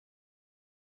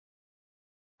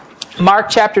Mark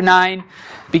chapter 9,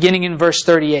 beginning in verse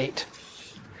 38.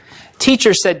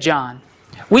 "Teacher," said John,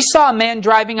 "we saw a man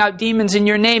driving out demons in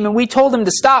your name, and we told him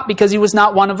to stop because he was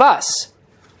not one of us."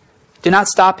 "Do not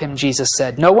stop him," Jesus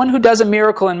said. "No one who does a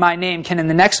miracle in my name can in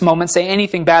the next moment say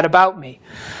anything bad about me.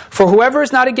 For whoever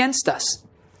is not against us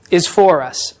is for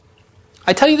us.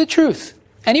 I tell you the truth.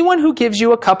 Anyone who gives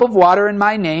you a cup of water in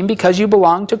my name because you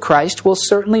belong to Christ will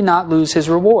certainly not lose his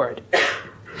reward.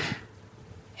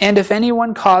 And if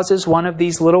anyone causes one of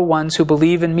these little ones who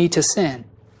believe in me to sin,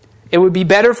 it would be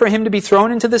better for him to be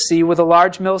thrown into the sea with a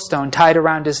large millstone tied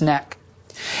around his neck.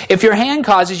 If your hand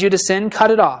causes you to sin,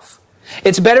 cut it off.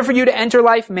 It's better for you to enter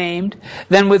life maimed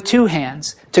than with 2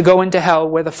 hands to go into hell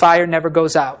where the fire never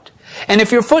goes out. And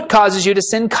if your foot causes you to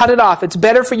sin, cut it off. It's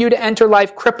better for you to enter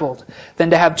life crippled than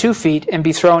to have 2 feet and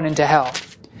be thrown into hell.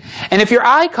 And if your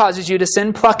eye causes you to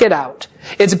sin, pluck it out.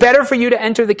 It's better for you to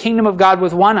enter the kingdom of God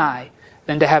with 1 eye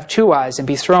than to have 2 eyes and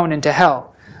be thrown into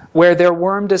hell, where their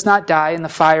worm does not die and the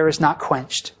fire is not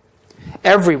quenched.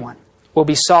 Everyone will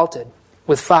be salted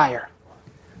with fire.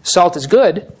 Salt is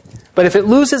good, but if it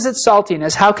loses its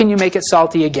saltiness, how can you make it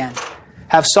salty again?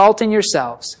 Have salt in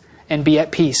yourselves and be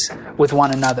at peace with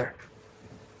one another."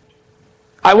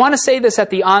 I want to say this at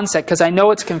the onset because I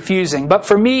know it's confusing, but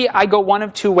for me, I go one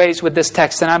of 2 ways with this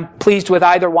text, and I'm pleased with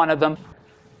either one of them.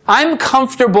 I'm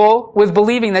comfortable with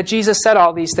believing that Jesus said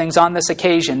all these things on this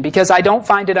occasion because I don't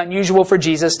find it unusual for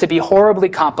Jesus to be horribly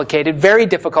complicated, very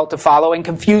difficult to follow, and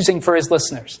confusing for his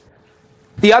listeners.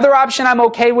 The other option I'm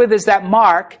okay with is that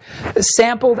Mark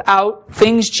sampled out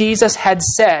things Jesus had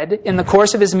said in the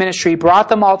course of his ministry, brought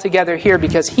them all together here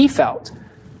because he felt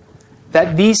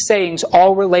that these sayings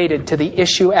all related to the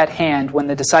issue at hand when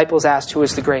the disciples asked who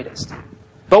is the greatest.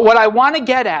 But what I want to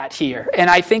get at here, and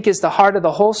I think is the heart of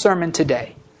the whole sermon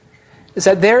today, is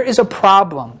that there is a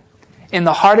problem in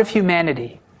the heart of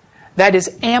humanity that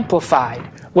is amplified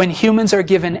when humans are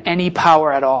given any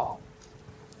power at all.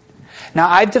 Now,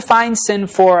 I've defined sin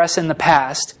for us in the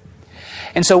past,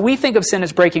 and so we think of sin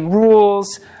as breaking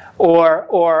rules or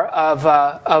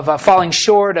of falling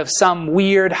short of some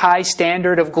weird high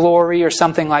standard of glory or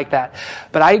something like that.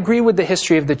 But I agree with the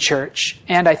history of the church,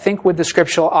 and I think with the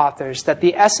scriptural authors, that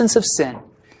the essence of sin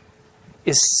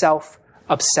is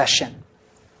self-obsession.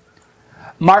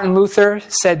 Martin Luther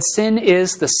said sin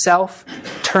is the self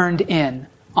turned in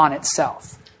on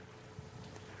itself.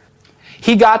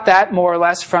 He got that more or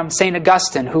less from St.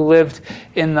 Augustine, who lived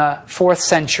in the 4th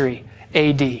century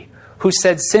AD, who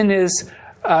said sin is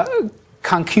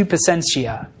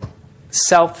concupiscentia,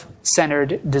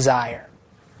 self-centered desire.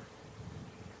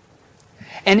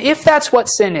 And if that's what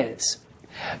sin is,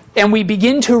 and we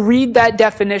begin to read that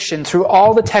definition through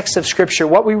all the texts of Scripture,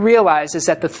 what we realize is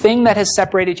that the thing that has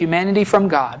separated humanity from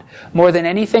God more than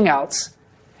anything else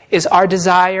is our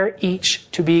desire each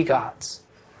to be gods.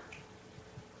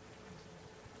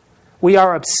 We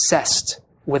are obsessed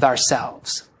with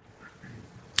ourselves.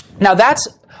 Now that's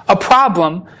a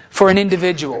problem for an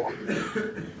individual,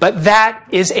 but that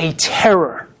is a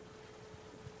terror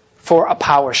for a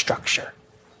power structure.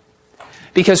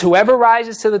 Because whoever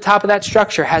rises to the top of that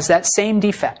structure has that same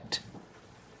defect.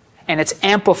 And it's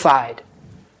amplified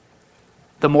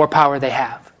the more power they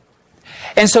have.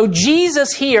 And so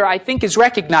Jesus here, I think, is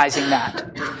recognizing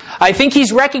that. I think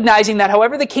he's recognizing that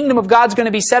however the kingdom of God's going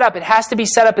to be set up, it has to be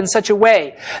set up in such a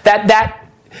way that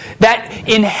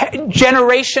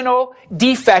generational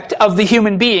defect of the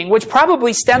human being, which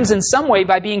probably stems in some way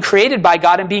by being created by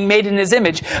God and being made in his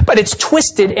image, but it's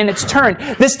twisted and it's turned.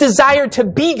 This desire to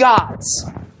be gods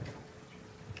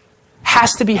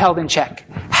has to be held in check.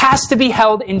 Has to be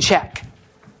held in check.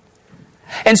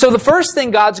 And so the first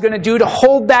thing God's going to do to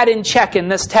hold that in check in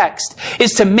this text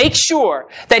is to make sure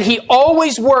that he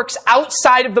always works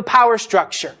outside of the power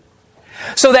structure,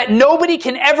 so that nobody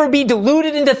can ever be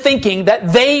deluded into thinking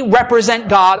that they represent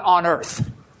God on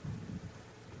earth.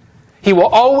 He will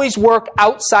always work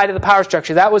outside of the power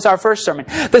structure. That was our first sermon.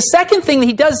 The second thing that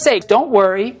he does say, don't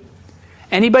worry,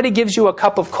 anybody gives you a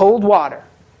cup of cold water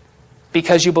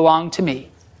because you belong to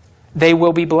me, they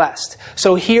will be blessed.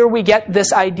 So here we get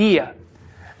this idea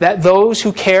that those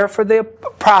who care for the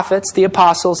prophets, the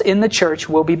apostles in the church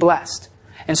will be blessed.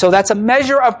 And so that's a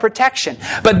measure of protection.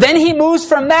 But then he moves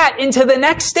from that into the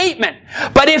next statement.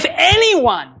 But if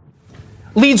anyone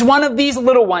leads one of these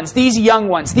little ones, these young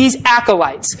ones, these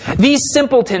acolytes, these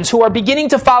simpletons who are beginning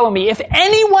to follow me, if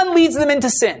anyone leads them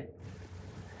into sin,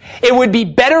 it would be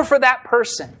better for that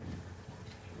person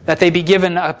that they be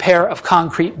given a pair of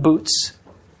concrete boots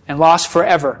and lost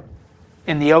forever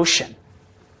in the ocean.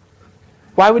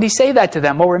 Why would he say that to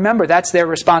them? Well, remember, that's their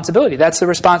responsibility. That's the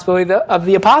responsibility of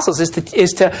the apostles, is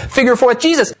to figure forth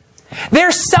Jesus.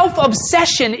 Their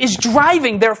self-obsession is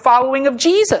driving their following of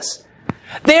Jesus.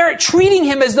 They're treating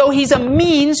him as though he's a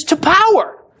means to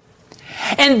power.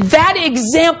 And that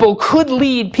example could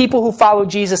lead people who follow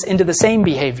Jesus into the same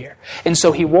behavior. And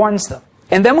so he warns them.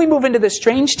 And then we move into this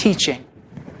strange teaching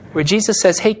where Jesus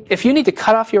says, hey, if you need to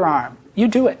cut off your arm, you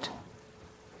do it.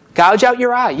 Gouge out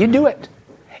your eye, you do it.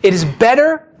 It is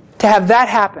better to have that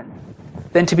happen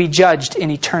than to be judged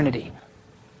in eternity.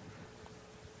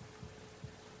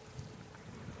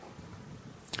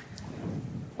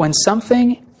 When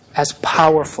something as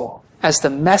powerful as the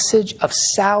message of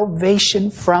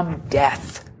salvation from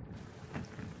death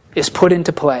is put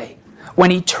into play,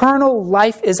 when eternal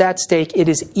life is at stake, it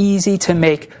is easy to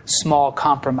make small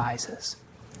compromises,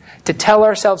 to tell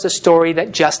ourselves a story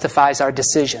that justifies our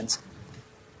decisions.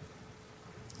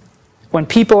 When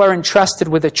people are entrusted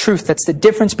with a truth that's the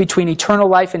difference between eternal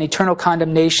life and eternal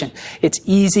condemnation, it's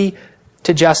easy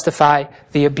to justify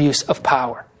the abuse of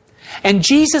power. And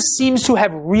Jesus seems to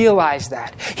have realized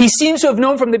that. He seems to have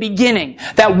known from the beginning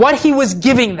that what he was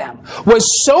giving them was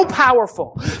so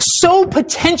powerful, so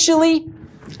potentially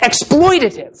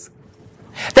exploitative,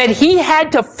 that he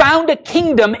had to found a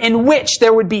kingdom in which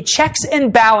there would be checks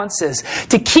and balances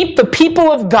to keep the people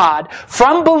of God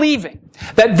from believing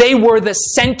that they were the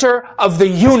center of the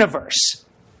universe.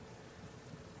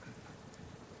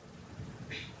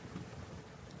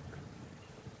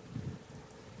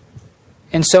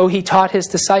 And so he taught his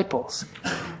disciples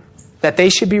that they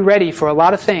should be ready for a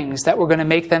lot of things that were going to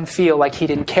make them feel like he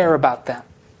didn't care about them.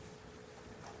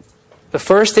 The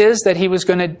first is that he was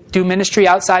going to do ministry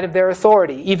outside of their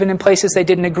authority, even in places they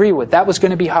didn't agree with. That was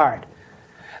going to be hard.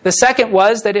 The second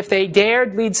was that if they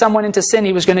dared lead someone into sin,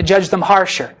 he was going to judge them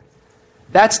harsher.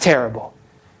 That's terrible.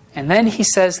 And then he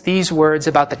says these words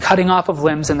about the cutting off of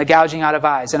limbs and the gouging out of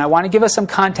eyes. And I want to give us some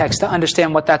context to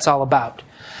understand what that's all about.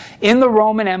 In the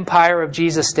Roman Empire of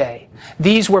Jesus' day,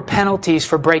 these were penalties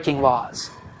for breaking laws.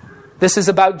 This is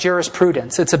about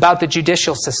jurisprudence. It's about the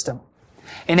judicial system.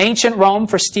 In ancient Rome,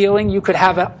 for stealing, you could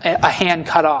have a hand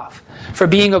cut off. For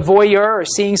being a voyeur or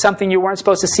seeing something you weren't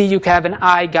supposed to see, you could have an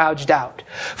eye gouged out.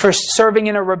 For serving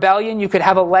in a rebellion, you could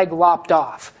have a leg lopped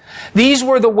off. These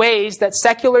were the ways that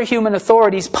secular human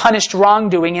authorities punished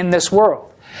wrongdoing in this world.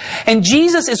 And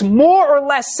Jesus is more or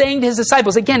less saying to his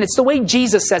disciples, again, it's the way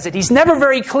Jesus says it. He's never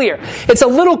very clear. It's a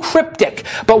little cryptic.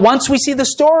 But once we see the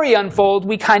story unfold,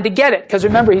 we kind of get it. Because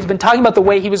remember, he's been talking about the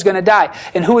way he was going to die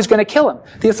and who was going to kill him.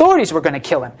 The authorities were going to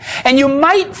kill him. And you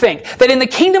might think that in the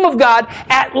kingdom of God,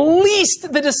 at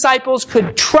least the disciples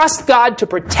could trust God to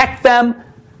protect them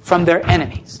from their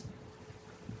enemies.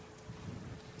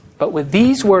 But with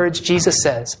these words, Jesus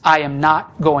says, I am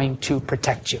not going to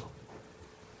protect you.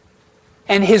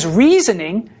 And his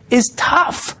reasoning is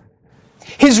tough.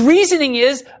 His reasoning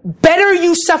is, better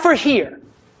you suffer here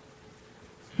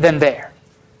than there.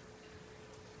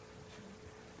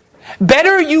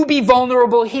 Better you be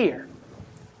vulnerable here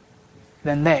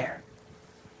than there.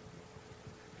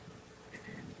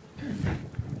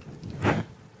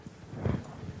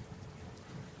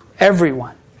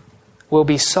 Everyone will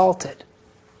be salted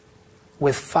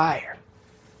with fire.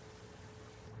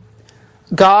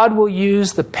 God will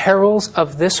use the perils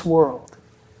of this world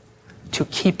to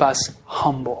keep us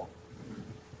humble.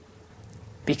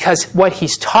 Because what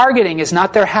he's targeting is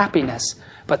not their happiness,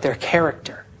 but their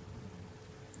character.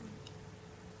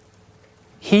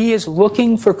 He is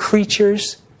looking for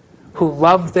creatures who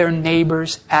love their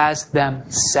neighbors as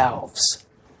themselves.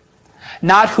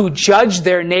 Not who judge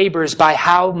their neighbors by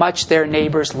how much their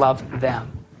neighbors love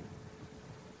them.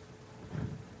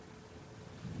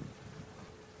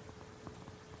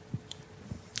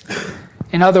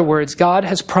 In other words, God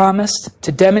has promised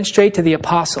to demonstrate to the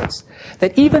apostles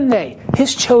that even they,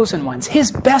 his chosen ones,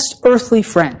 his best earthly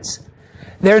friends,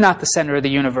 they're not the center of the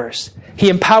universe. He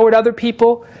empowered other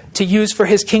people to use for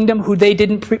his kingdom who they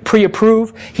didn't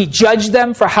pre-approve. He judged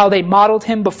them for how they modeled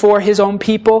him before his own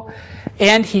people.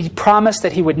 And he promised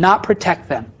that he would not protect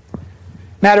them.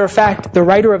 Matter of fact, the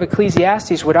writer of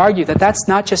Ecclesiastes would argue that that's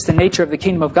not just the nature of the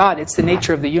kingdom of God, it's the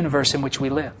nature of the universe in which we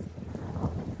live.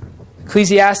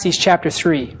 Ecclesiastes chapter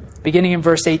 3, beginning in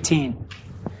verse 18.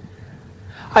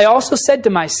 I also said to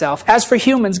myself, as for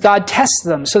humans, God tests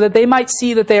them so that they might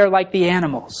see that they are like the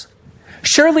animals.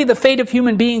 Surely the fate of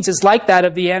human beings is like that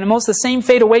of the animals. The same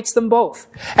fate awaits them both.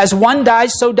 As one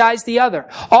dies, so dies the other.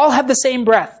 All have the same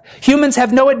breath. Humans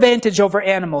have no advantage over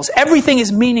animals. Everything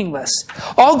is meaningless.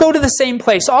 All go to the same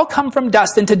place. All come from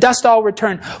dust, and to dust all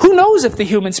return. Who knows if the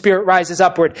human spirit rises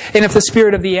upward, and if the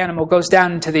spirit of the animal goes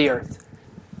down into the earth?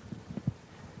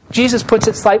 Jesus puts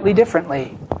it slightly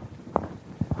differently.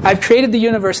 I've created the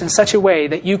universe in such a way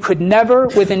that you could never,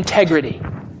 with integrity,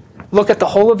 look at the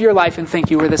whole of your life and think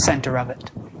you were the center of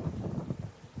it.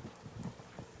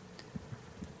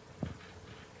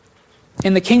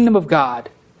 In the kingdom of God,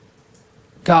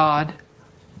 God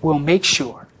will make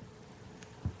sure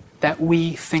that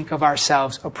we think of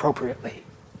ourselves appropriately.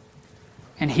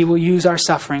 And He will use our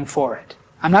suffering for it.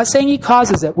 I'm not saying He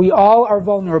causes it. We all are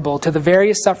vulnerable to the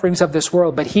various sufferings of this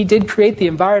world, but He did create the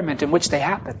environment in which they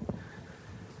happen.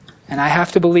 And I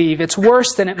have to believe it's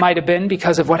worse than it might have been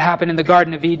because of what happened in the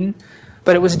Garden of Eden,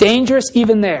 but it was dangerous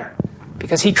even there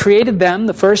because He created them,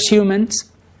 the first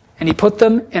humans, and He put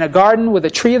them in a garden with a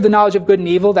tree of the knowledge of good and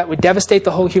evil that would devastate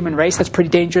the whole human race. That's a pretty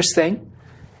dangerous thing.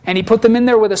 And He put them in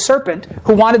there with a serpent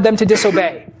who wanted them to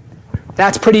disobey.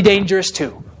 That's pretty dangerous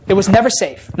too. It was never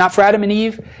safe. Not for Adam and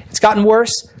Eve. It's gotten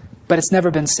worse, but it's never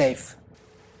been safe.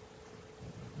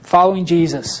 Following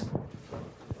Jesus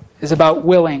is about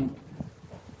willing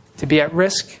to be at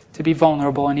risk, to be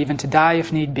vulnerable, and even to die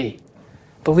if need be,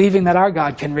 believing that our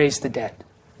God can raise the dead.